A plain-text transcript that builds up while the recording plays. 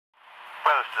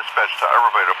Wireless dispatch to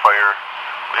Arbor Vitae Fire.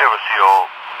 We have a CO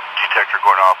detector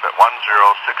going off at 10660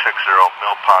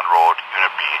 Mill Pond Road,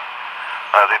 Unit B.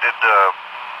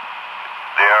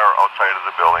 They are outside of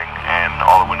the building, and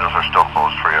all the windows are still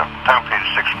closed for you. Time page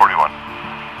 641.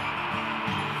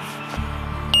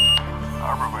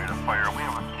 Arbor Vitae Fire. We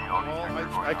have a CO detector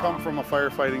going I come from a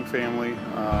firefighting family.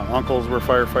 Uncles were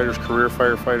firefighters, career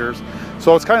firefighters.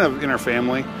 So it's kind of in our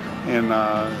family, and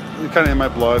kind of in my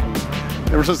blood. And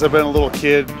ever since I've been a little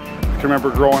kid, I can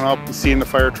remember growing up and seeing the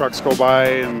fire trucks go by,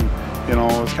 and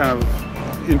I was kind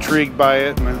of intrigued by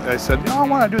it, and I said, I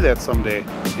want to do that someday,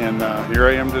 and here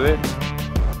I am today.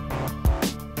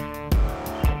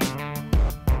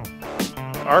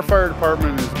 Our fire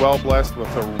department is well blessed with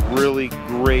a really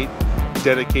great,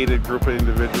 dedicated group of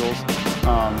individuals.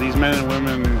 These men and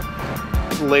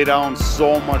women lay down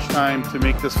so much time to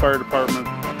make this fire department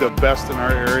the best in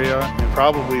our area, and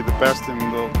probably the best in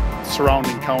the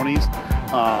surrounding counties.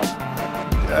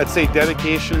 I'd say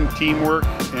dedication, teamwork,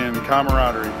 and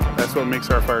camaraderie. That's what makes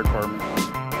our fire department.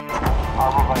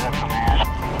 Arbor Vitae Command,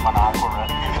 Monaco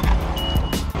Rescue.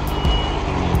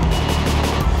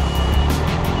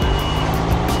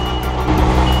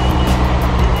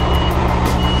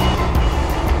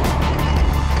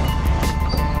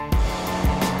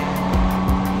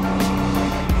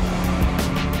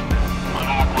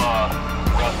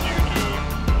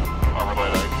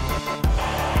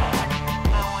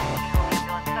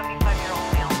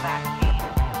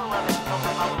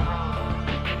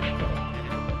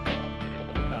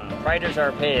 Fighters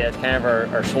are paid. That's kind of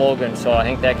our slogan, so I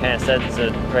think that kind of says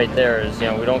it right there. Is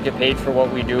we don't get paid for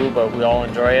what we do, but we all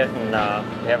enjoy it, and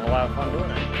we have a lot of fun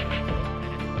doing it.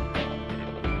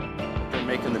 You're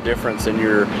making the difference, and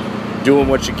you're doing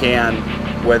what you can,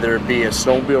 whether it be a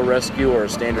snowmobile rescue or a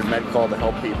standard med call to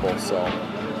help people. So